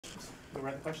Go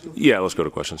right to questions? Yeah, let's go to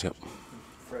questions, yeah.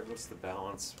 Fred, what's the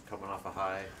balance coming off a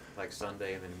high like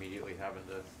Sunday and then immediately having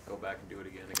to go back and do it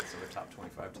again against another top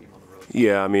 25 team on the road?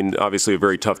 Yeah, I mean, obviously a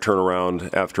very tough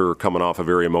turnaround after coming off a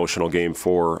very emotional game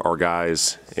for our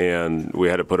guys, and we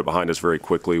had to put it behind us very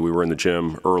quickly. We were in the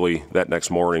gym early that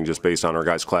next morning just based on our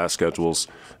guys' class schedules.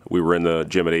 We were in the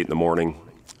gym at 8 in the morning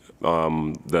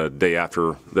the day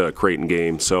after the Creighton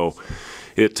game. So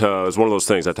it was one of those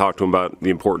things. I talked to him about the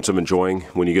importance of enjoying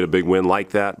when you get a big win like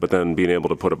that, but then being able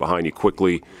to put it behind you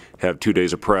quickly, have 2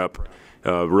 days of prep.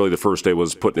 Really the first day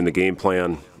was putting in the game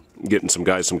plan, getting some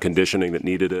guys some conditioning that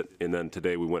needed it, and then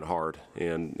today we went hard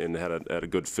and had a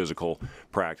good physical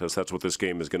practice. That's what this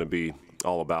game is going to be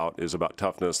all about, is about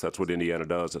toughness. That's what Indiana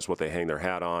does. That's what they hang their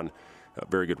hat on. A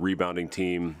very good rebounding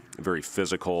team, very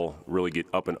physical, really get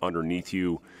up and underneath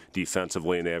you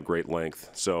defensively, and they have great length.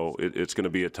 So it's going to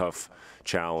be a tough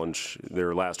challenge.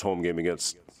 Their last home game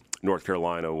against North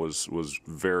Carolina was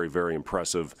very, very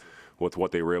impressive with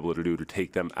what they were able to do to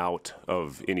take them out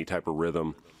of any type of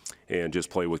rhythm and just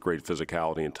play with great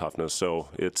physicality and toughness. So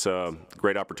it's a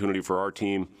great opportunity for our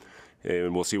team,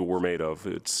 and we'll see what we're made of.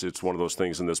 It's one of those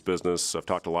things in this business. I've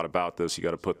talked a lot about this. You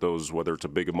got to put those, whether it's a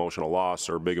big emotional loss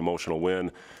or a big emotional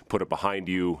win, put it behind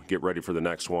you, get ready for the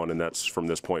next one, and that's from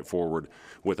this point forward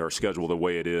with our schedule the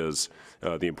way it is,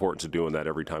 the importance of doing that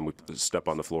every time we step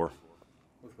on the floor.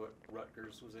 With what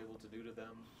Rutgers was able to do to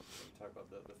them, you talk about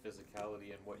the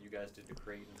physicality and what you guys did to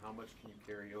Creighton. How much can you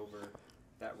carry over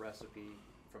that recipe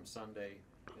from Sunday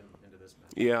into this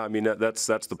match? Yeah, I mean, that's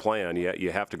the plan.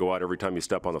 You have to go out every time you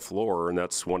step on the floor, and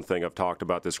that's one thing I've talked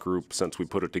about this group since we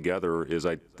put it together, is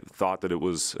I thought that it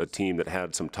was a team that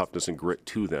had some toughness and grit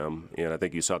to them, and I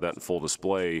think you saw that in full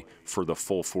display for the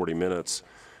full 40 minutes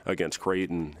against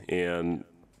Creighton. And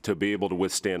to be able to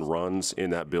withstand runs in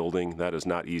that building, that is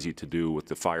not easy to do with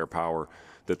the firepower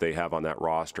that they have on that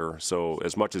roster. So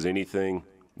as much as anything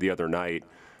the other night,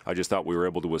 I just thought we were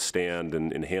able to withstand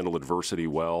and handle adversity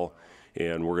well,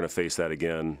 and we're going to face that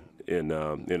again in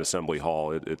Assembly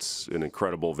Hall. It's an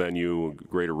incredible venue,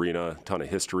 great arena, ton of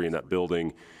history in that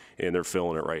building, and they're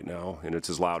filling it right now, and it's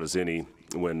as loud as any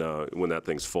when that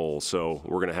thing's full. So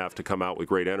we're going to have to come out with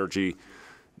great energy,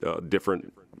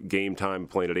 different game time,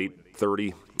 playing at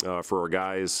 8:30 for our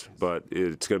guys, but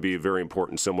it's going to be very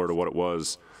important, similar to what it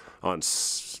was on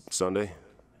Sunday,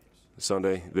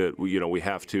 that we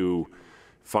have to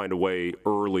find a way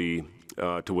early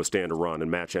to withstand a run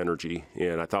and match energy.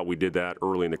 And I thought we did that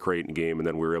early in the Creighton game, and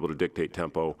then we were able to dictate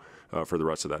tempo for the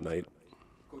rest of that night.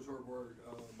 Coach Hoiberg,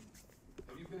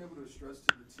 have you been able to stress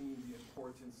to the team the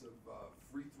importance of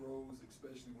free throws,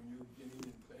 especially when you're beginning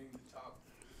and playing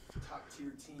the top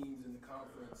tier teams in the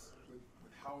conference, with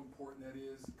how important that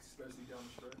is, especially down the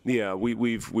stretch? Yeah,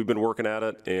 we've been working at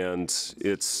it, and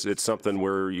it's something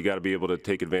where you got to be able to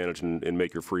take advantage and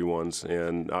make your free ones.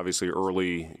 And obviously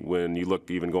early, when you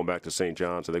look, even going back to St.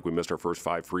 John's, I think we missed our first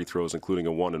 5 free throws, including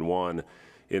a 1-and-1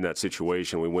 in that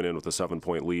situation. We went in with a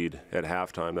 7-point lead at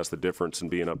halftime. That's the difference in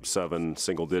being up 7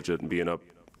 single digit and being up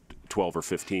 12 or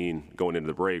 15 going into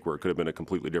the break, where it could have been a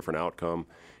completely different outcome.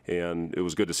 And it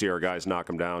was good to see our guys knock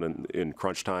them down in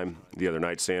crunch time the other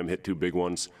night. Sam hit 2 big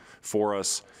ones for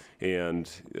us,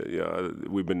 and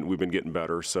we've been getting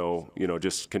better. So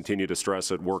just continue to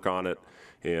stress it, work on it,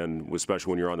 and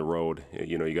especially when you're on the road,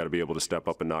 you got to be able to step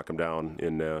up and knock them down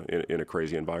in a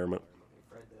crazy environment.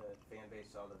 Fred, the fan base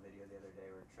saw the video the other day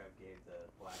where Trev gave the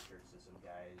Blackshirts to some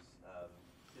guys.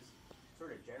 Just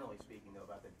sort of generally speaking, though,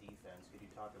 about the defense, could you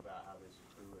talk about how this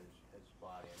crew has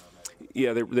bought in on that?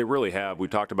 Yeah, they really have. We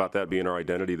talked about that being our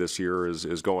identity this year,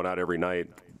 is going out every night.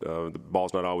 The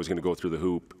ball's not always going to go through the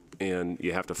hoop, and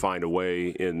you have to find a way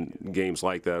in games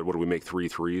like that. What did we make 3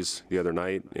 threes the other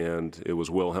night? And it was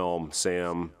Wilhelm,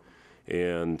 Sam,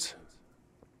 and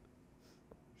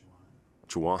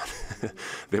Juwan.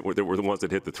 they were the ones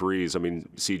that hit the threes. I mean,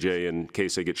 CJ and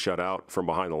Casey get shut out from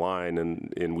behind the line,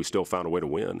 and we still found a way to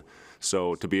win.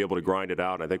 So to be able to grind it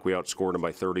out, I think we outscored them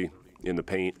by 30 in the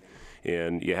paint,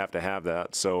 and you have to have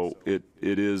that. So it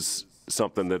is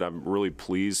something that I'm really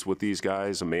pleased with these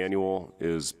guys. Emmanuel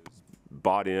is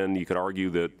bought in. You could argue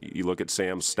that you look at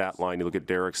Sam's stat line, you look at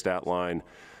Derek's stat line,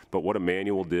 but what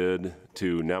Emmanuel did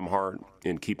to Nemhart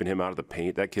in keeping him out of the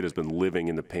paint, that kid has been living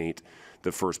in the paint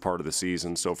the first part of the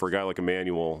season. So for a guy like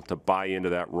Emmanuel to buy into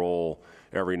that role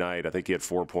every night, I think he had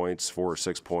 4 points, 4 or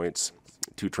 6 points,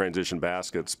 2 transition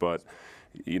baskets, but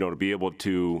to be able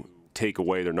to take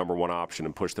away their number 1 option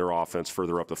and push their offense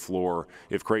further up the floor,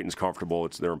 if Creighton's comfortable,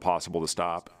 they're impossible to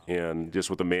stop. And just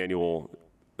with Emmanuel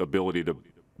ability to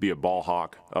be a ball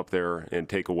hawk up there and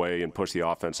take away and push the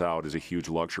offense out is a huge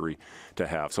luxury to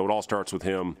have. So it all starts with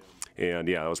him. And,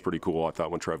 yeah, that was pretty cool, I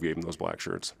thought, when Trev gave him those black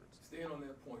shirts. Staying on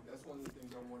that point, that's one of the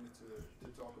things I wanted to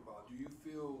talk about. Do you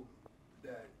feel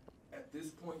that at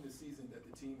this point in the season that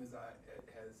the team has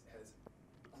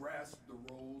grasped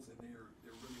the roles and they're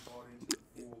really bought into the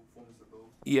full fullness of those?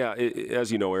 Yeah,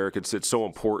 as you know, Eric, it's so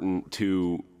important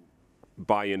to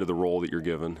buy into the role that you're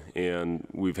given. And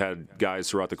we've had guys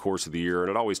throughout the course of the year, and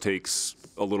it always takes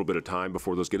a little bit of time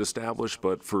before those get established.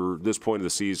 But for this point of the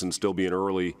season, still being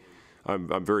early,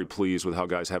 I'm very pleased with how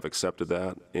guys have accepted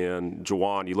that. And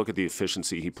Juwan, you look at the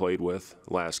efficiency he played with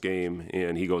last game,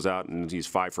 and he goes out and he's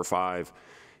 5 for 5,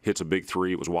 hits a big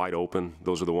three. It was wide open.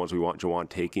 Those are the ones we want Juwan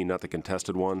taking, not the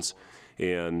contested ones.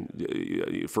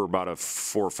 And for about a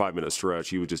 4 or 5 minute stretch,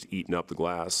 he was just eating up the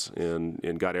glass and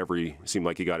seemed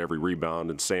like he got every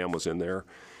rebound, and Sam was in there.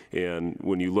 And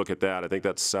when you look at that, I think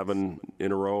that's 7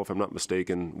 in a row, if I'm not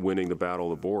mistaken, winning the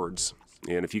battle of the boards.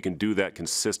 And if you can do that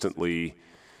consistently,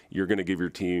 you're going to give your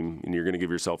team and you're going to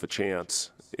give yourself a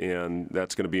chance. And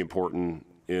that's going to be important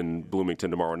in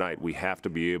Bloomington tomorrow night. We have to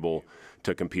be able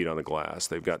to compete on the glass.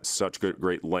 They've got such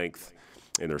great length,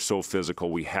 and they're so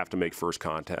physical. We have to make first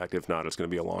contact. If not, it's going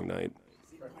to be a long night.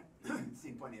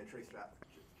 Seen plenty of Trace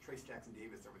Jackson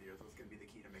Davis over the years. What's going to be the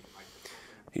key to making Mike?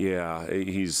 Yeah,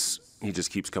 he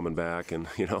just keeps coming back, and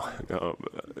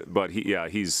but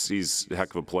he's a heck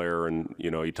of a player. And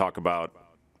you talk about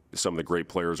some of the great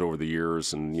players over the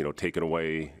years, and taking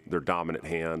away their dominant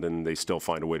hand, and they still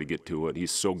find a way to get to it.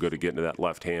 He's so good at getting to that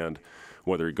left hand,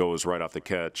 whether he goes right off the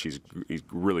catch, he's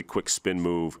really quick spin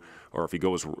move, or if he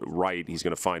goes right, he's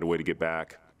going to find a way to get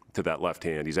back to that left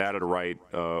hand. He's added a right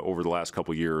over the last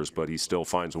couple of years, but he still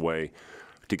finds a way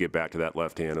to get back to that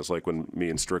left hand. It's like when me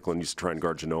and Strickland used to try and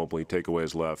guard Ginobili, take away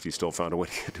his left, he still found a way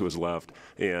to get to his left.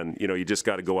 And you just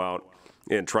got to go out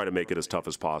and try to make it as tough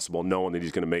as possible, knowing that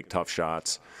he's going to make tough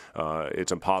shots.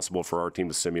 It's impossible for our team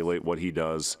to simulate what he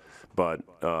does, but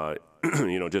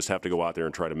just have to go out there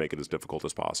and try to make it as difficult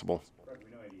as possible. We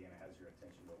know Indiana has your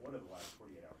attention, but what have the last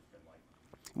 48 hours been like?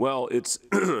 Well, it's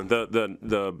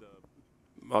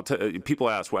people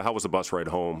ask, well, how was the bus ride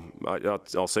home?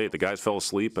 I'll say it. The guys fell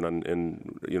asleep,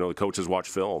 and the coaches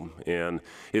watched film. And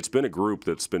it's been a group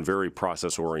that's been very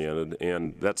process-oriented,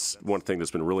 and that's one thing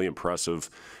that's been really impressive.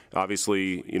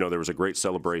 Obviously, there was a great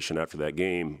celebration after that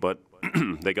game, but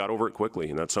they got over it quickly,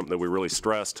 and that's something that we really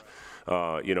stressed.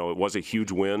 It was a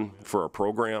huge win for our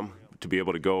program to be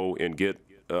able to go and get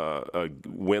a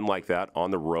win like that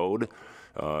on the road.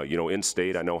 In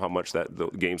state, I know how much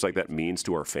games like that means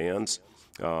to our fans.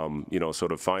 So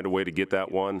to find a way to get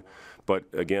that one, but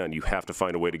again, you have to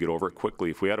find a way to get over it quickly.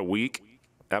 If we had a week,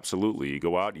 absolutely, you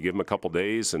go out, you give them a couple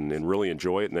days and really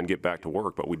enjoy it, and then get back to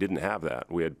work. But we didn't have that.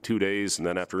 We had 2 days, and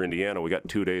then after Indiana, we got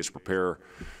 2 days to prepare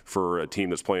for a team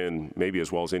that's playing maybe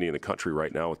as well as any in the country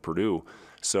right now with Purdue.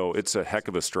 So it's a heck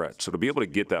of a stretch. So to be able to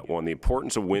get that one, the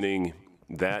importance of winning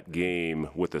that game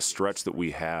with the stretch that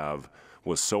we have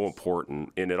was so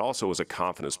important, and it also was a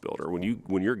confidence builder.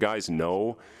 When your guys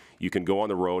know you can go on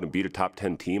the road and beat a top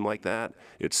 10 team like that,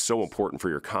 it's so important for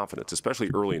your confidence,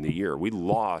 especially early in the year. We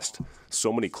lost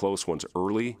so many close ones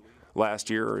early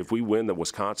last year. If we win the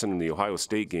Wisconsin and the Ohio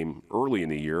State game early in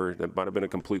the year, that might have been a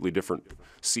completely different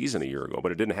season a year ago,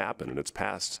 but it didn't happen, and it's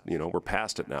past, we're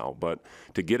past it now. But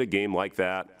to get a game like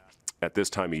that at this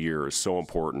time of year is so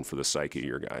important for the psyche of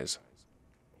your guys.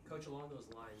 Coach, along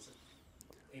those lines,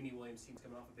 Amy Williams' team's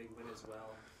coming off a big win as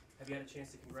well. Have you had a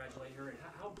chance to congratulate her? And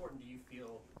how important do you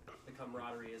feel the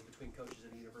camaraderie is between coaches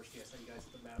at the university? I saw you guys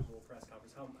at the Matt Rule press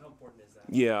conference. How important is that?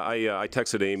 Yeah, I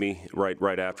texted Amy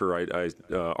right after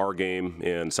our game,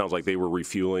 and sounds like they were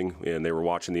refueling and they were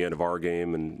watching the end of our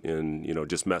game, and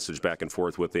just messaged back and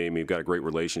forth with Amy. We've got a great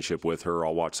relationship with her.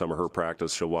 I'll watch some of her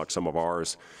practice. She'll watch some of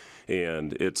ours.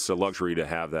 And it's a luxury to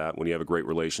have that when you have a great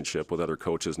relationship with other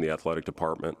coaches in the athletic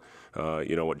department.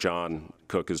 What John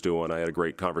Cook is doing, I had a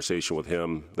great conversation with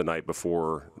him the night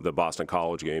before the Boston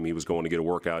College game. He was going to get a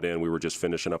workout in. We were just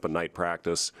finishing up a night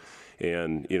practice.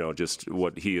 And, just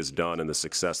what he has done and the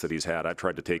success that he's had. I've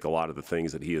tried to take a lot of the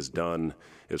things that he has done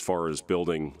as far as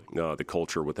building the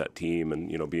culture with that team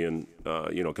and, being,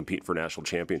 competing for national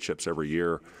championships every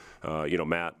year.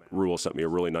 Matt Rule sent me a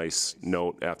really nice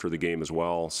note after the game as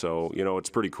well. So, it's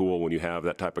pretty cool when you have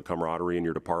that type of camaraderie in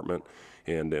your department.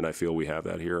 And I feel we have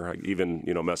that here. Even,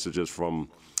 messages from,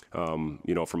 from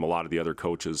a lot of the other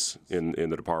coaches in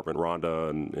the department,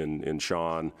 Rhonda and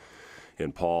Sean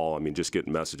and Paul. I mean, just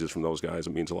getting messages from those guys,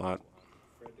 it means a lot.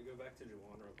 Fred, to go back to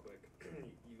Juwan real quick,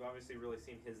 you've obviously obviously really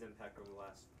seen his impact over the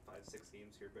last 5-6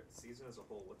 games here, but season as a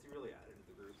whole, what's he really added to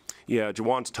the group? Yeah,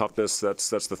 Jawan's toughness,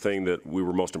 that's the thing that we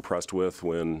were most impressed with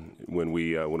when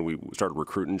we started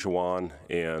recruiting Jawan.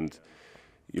 And,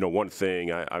 you know, one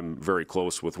thing, I'm very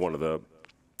close with one of the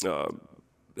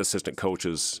assistant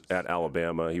coaches at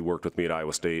Alabama. He worked with me at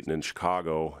Iowa State and in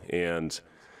Chicago, and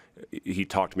he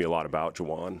talked to me a lot about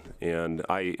Jawan. And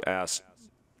I asked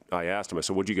him, I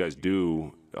said, what'd you guys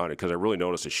do on it? Because I really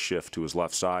noticed a shift to his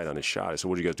left side on his shot. I said,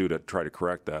 what'd you guys do to try to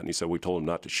correct that? And he said, we told him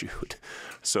not to shoot.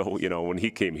 So, you know, when he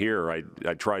came here,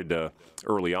 I tried to,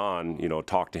 early on, you know,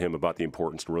 talk to him about the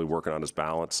importance of really working on his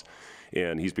balance.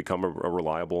 And he's become a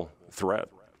reliable threat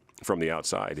from the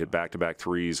outside. Hit back-to-back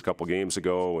threes a couple games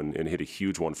ago and hit a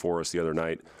huge one for us the other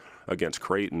night against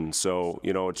Creighton. So,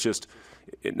 you know, it's just,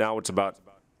 now it's about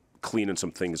cleaning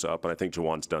some things up, and I think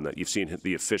Jawan's done that. You've seen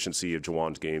the efficiency of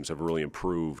Jawan's games have really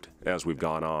improved as we've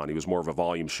gone on. He was more of a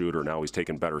volume shooter. Now he's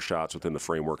taking better shots within the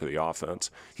framework of the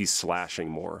offense. He's slashing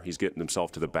more. He's getting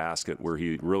himself to the basket where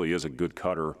he really is a good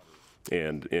cutter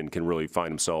and can really find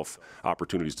himself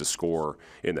opportunities to score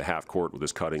in the half court with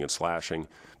his cutting and slashing.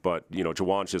 But, you know,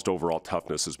 Jawan's just overall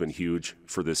toughness has been huge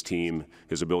for this team.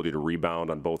 His ability to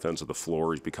rebound on both ends of the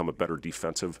floor. He's become a better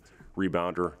defensive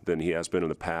rebounder than he has been in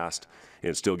the past,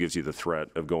 and still gives you the threat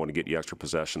of going to get you extra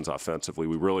possessions offensively.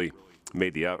 We really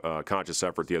made the conscious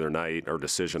effort the other night, or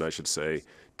decision, I should say,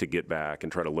 to get back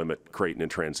and try to limit Creighton in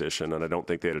transition, and I don't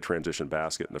think they had a transition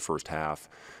basket in the first half.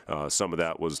 Some of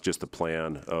that was just the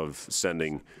plan of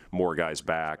sending more guys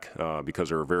back because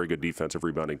they're a very good defensive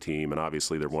rebounding team, and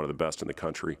obviously they're one of the best in the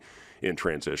country in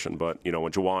transition. But, you know,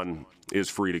 when Jawan is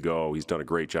free to go, he's done a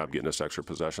great job getting us extra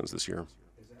possessions this year.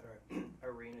 Is that our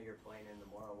arena you're playing in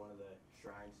tomorrow one of the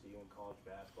shrines to you in college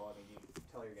basketball? I mean, you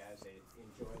tell your guys they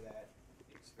enjoy that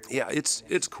experience? Yeah,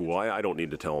 it's cool. I don't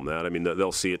need to tell them that. I mean,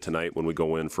 they'll see it tonight when we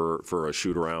go in for a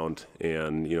shoot around,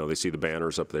 and, you know, they see the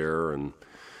banners up there. And,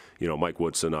 you know, Mike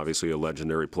Woodson, obviously a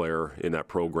legendary player in that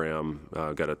program,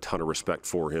 got a ton of respect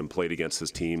for him, played against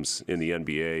his teams in the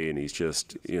NBA, and he's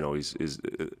just, you know,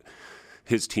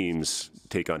 his teams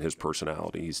take on his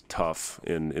personality. He's tough,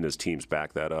 and his teams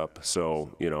back that up.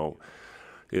 So, you know,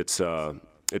 it's a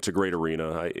great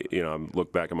arena. I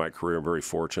look back at my career, I'm very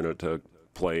fortunate to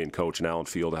play and coach in Allen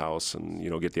Fieldhouse, and, you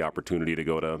know, get the opportunity to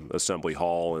go to Assembly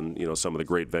Hall and, you know, some of the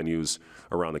great venues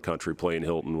around the country. Playing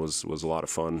Hilton was a lot of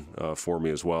fun for me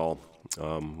as well.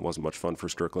 Wasn't much fun for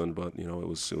Strickland, but, you know, it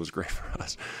was great for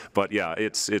us. But yeah,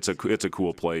 it's a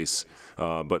cool place.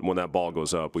 But when that ball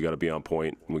goes up, we got to be on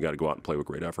point, and we got to go out and play with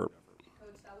great effort. Coach,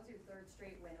 that was your third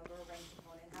straight win over a ranked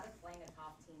opponent. How does playing a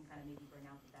top team kind of maybe bring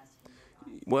out the best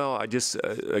in you? Well, I just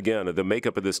again, the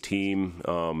makeup of this team.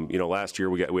 You know, last year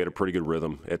we had a pretty good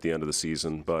rhythm at the end of the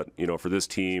season, but, you know, for this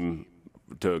team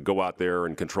to go out there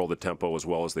and control the tempo as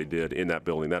well as they did in that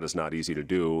building, that is not easy to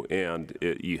do, and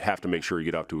you have to make sure you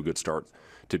get off to a good start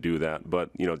to do that. But,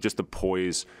 you know, just the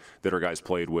poise that our guys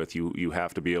played with, you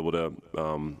have to be able to,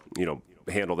 you know,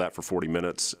 handle that for 40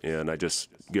 minutes, and I just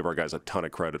give our guys a ton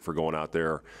of credit for going out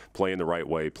there, playing the right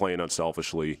way, playing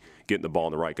unselfishly, getting the ball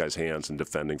in the right guy's hands, and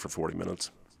defending for 40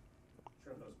 minutes.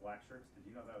 Trev, those Blackshirts, did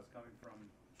you know that was coming from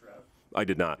Trev? I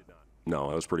did not. No,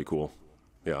 that was pretty cool.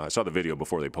 Yeah, I saw the video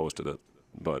before they posted it,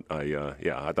 but I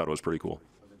thought it was pretty cool.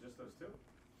 Was it just those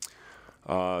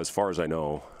two? As far as I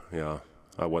know, yeah,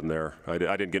 I wasn't there. I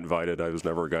didn't get invited. I was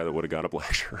never a guy that would have got a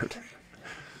black shirt.